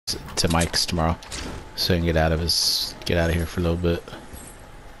to Mike's tomorrow, so he can get out of here for a little bit.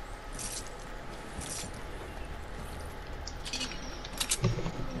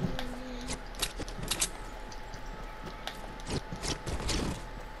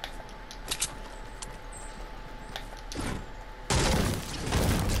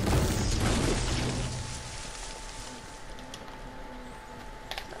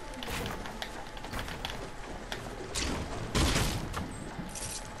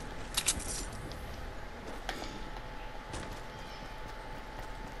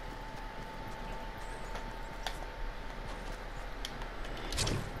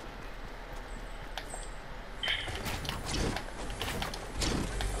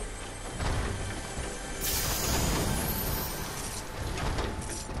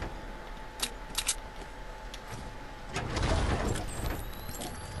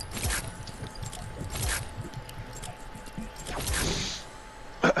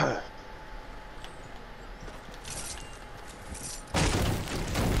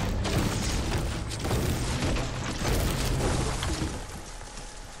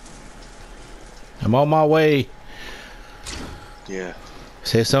 I'm on my way. Yeah.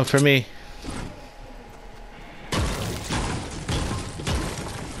 Save some for me.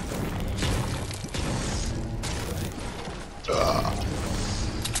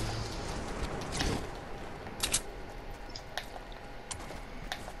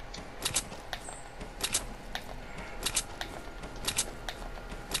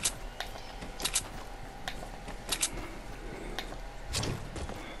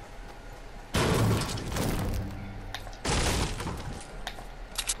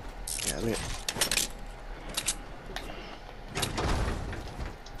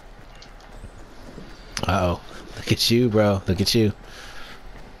 Uh-oh. Look at you, bro. Look at you.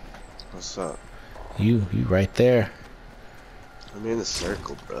 What's up? You right there. I'm in a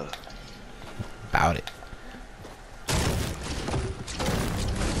circle, bro. About it.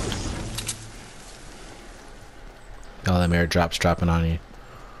 All them airdrops dropping on you.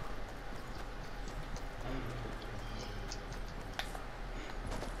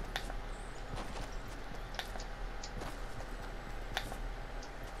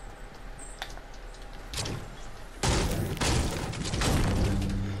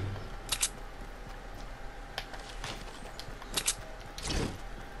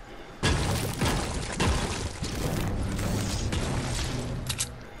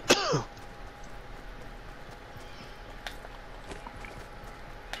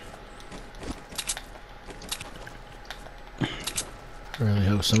 Really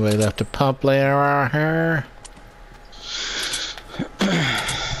hope somebody left a pump laying around here. I'll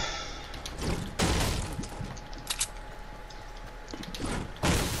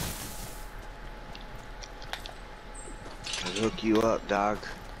hook you up, dog.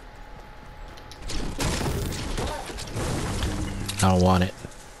 I don't want it.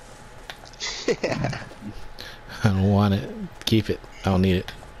 I don't want it. Keep it. I don't need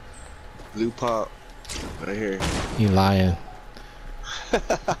it. Blue pop. Right here. You lying.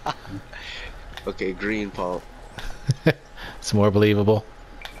 Okay, green pump. It's more believable.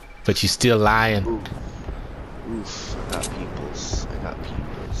 But you still lying. Oof. I got peoples. I got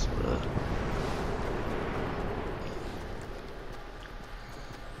peoples, bro.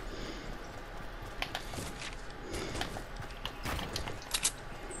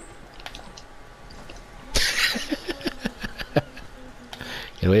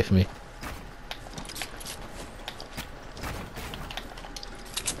 Get away from me.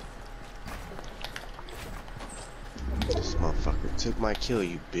 This motherfucker took my kill,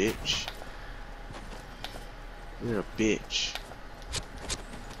 you bitch. You're a bitch.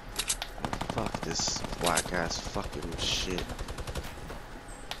 Fuck this whack ass fucking shit.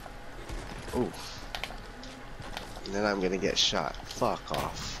 Oof. And then I'm gonna get shot. Fuck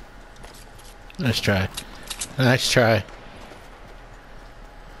off. Nice try. Nice try.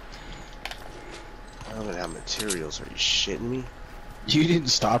 I don't even have materials. Are you shitting me? You didn't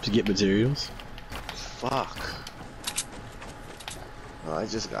stop to get materials? Fuck. Oh, I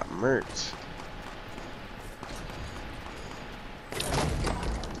just got murked.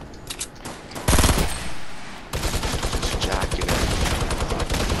 Just jacking it.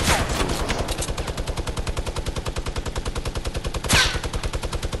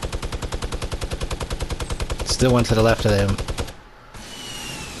 Still one to the left of them.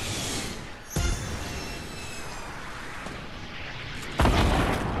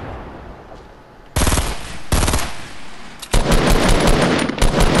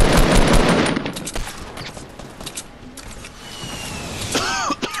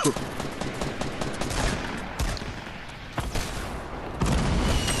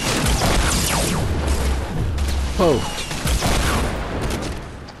 Whoa.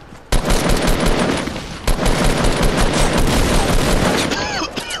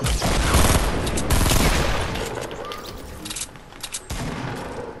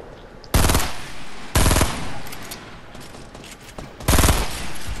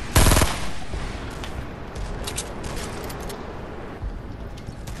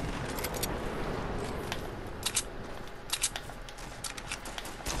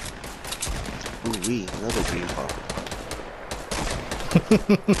 Ooh-wee, another green pump.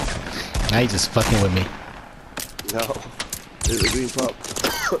 Now you just fucking with me. No, there's a green pump.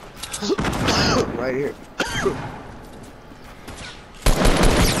 Right here.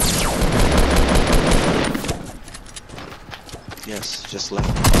 Yes, just left.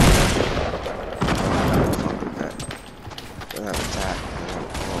 Fuck with that. Don't have attack.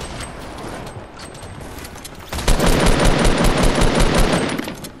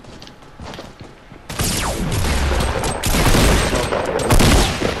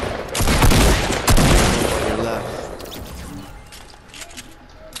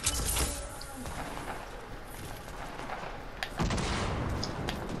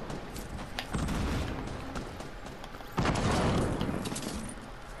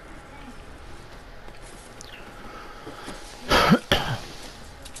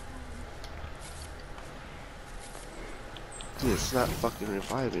 Dude, it's not fucking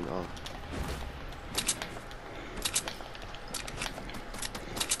reviving, oh.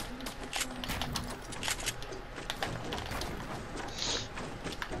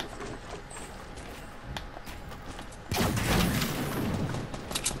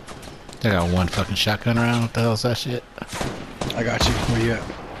 I got one fucking shotgun around. What the hell is that shit? I got you. Where you at?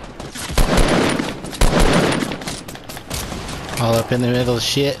 All up in the middle of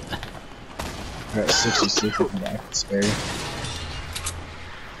shit. I got 66 in the back. Spare.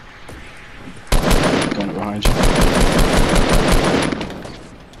 Going behind you.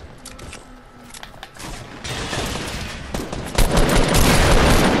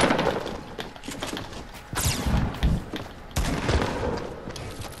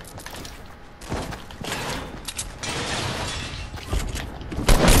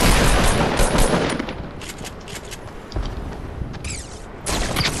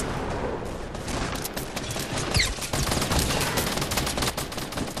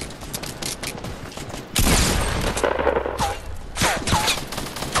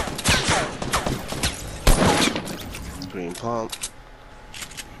 Green pump.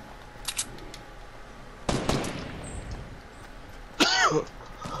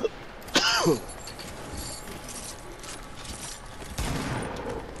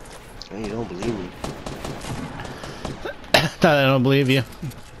 Hey, you don't believe me. I don't believe you.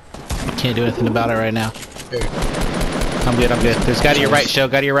 Can't do anything about it right now. I'm good, I'm good. There's a guy to your right, Show.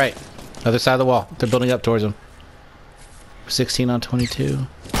 Guy to your right. Other side of the wall. They're building up towards him. 16 on 22.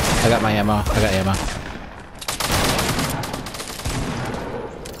 I got my ammo. I got ammo.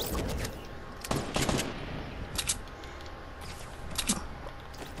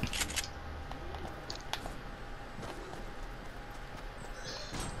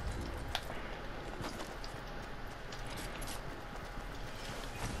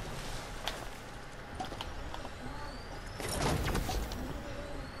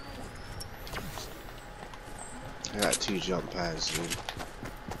 I got 2 jump pads, dude.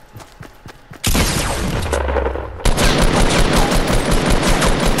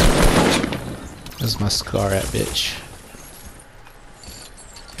 This is my scar at, bitch.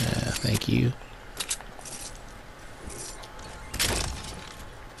 Yeah, thank you.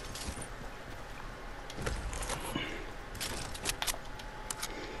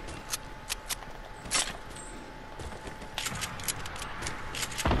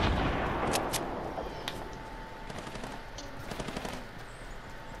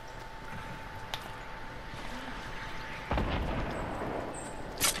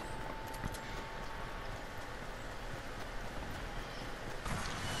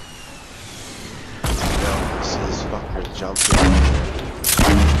 Fucker jumping.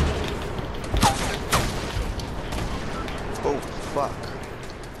 Oh, fuck.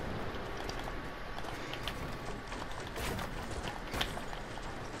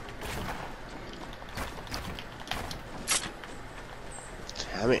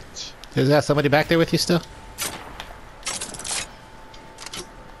 Damn it. Is that somebody back there with you still?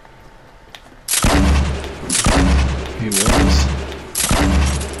 He was.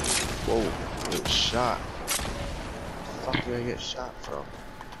 Whoa, good shot. Where the fuck did I get shot from?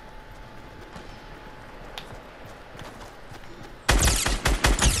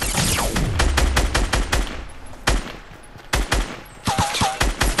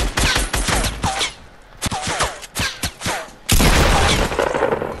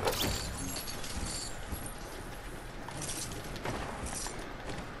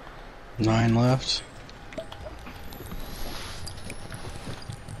 9 left.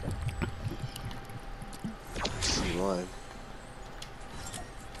 C1.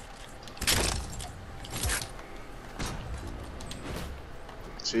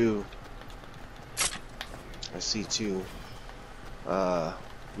 Two. I see two.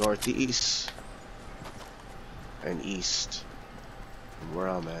 Northeast and east from where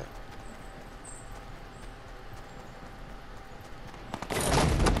I'm at.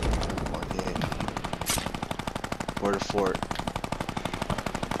 One hit. Where the fort?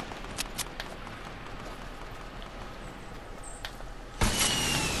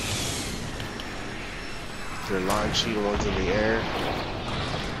 They're launching, one's in the air.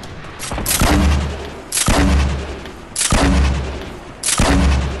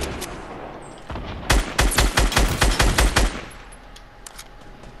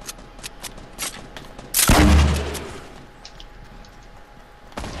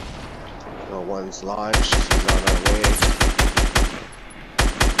 One's launched, he's on our way.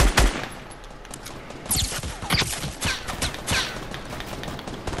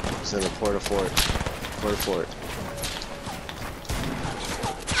 He's in the fort.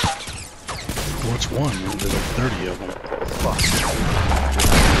 What's one? There's like 30 of them. Fuck.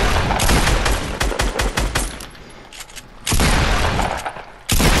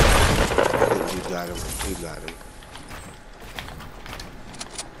 You got him. You got him.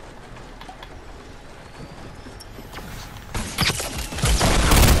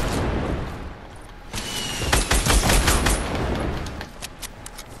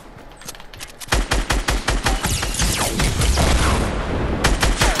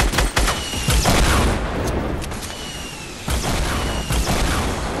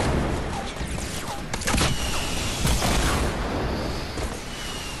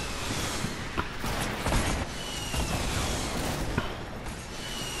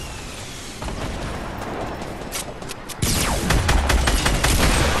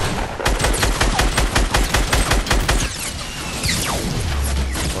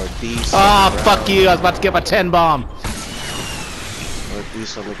 Ah, oh, fuck you! I was about to get my 10 bomb.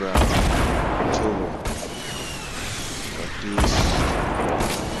 Northeast on the ground. Two of them. Northeast.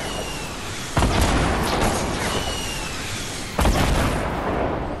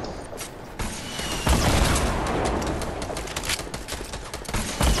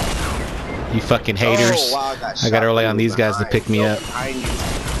 You fucking haters. Oh, wow, I gotta rely on these guys to pick me up. Behind you.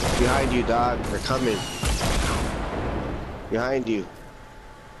 Behind you, dog. They're coming. Behind you.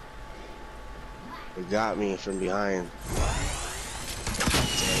 They got me from behind.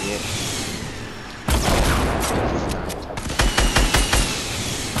 Dang it.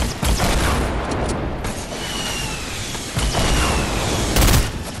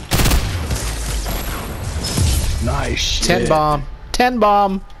 Nice shit. 10 bomb. 10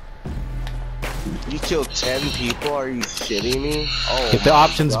 bomb. You killed 10 people? Are you shitting me? Oh, hit the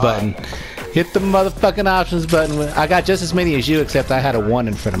options button. Hit the motherfucking options button. I got just as many as you, except I had a 1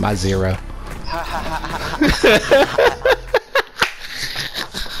 in front of my 0.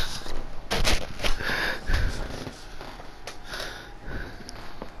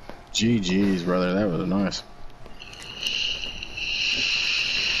 GG's, brother. That was nice.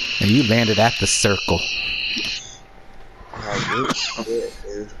 And you landed at the circle. Oh, good shit,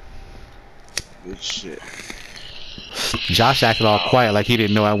 dude. Good shit. Josh acted all quiet like he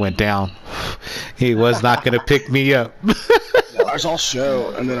didn't know I went down. He was not gonna pick me up. I saw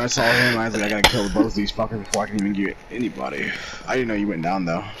Show, and then I saw him. I was like, I gotta kill both these fuckers before I can even get anybody. I didn't know you went down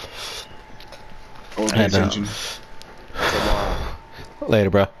though. Oh, pay attention. Later,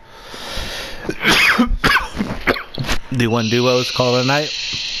 bro. Do one duos, call it a night.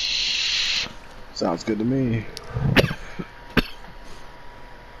 Sounds good to me.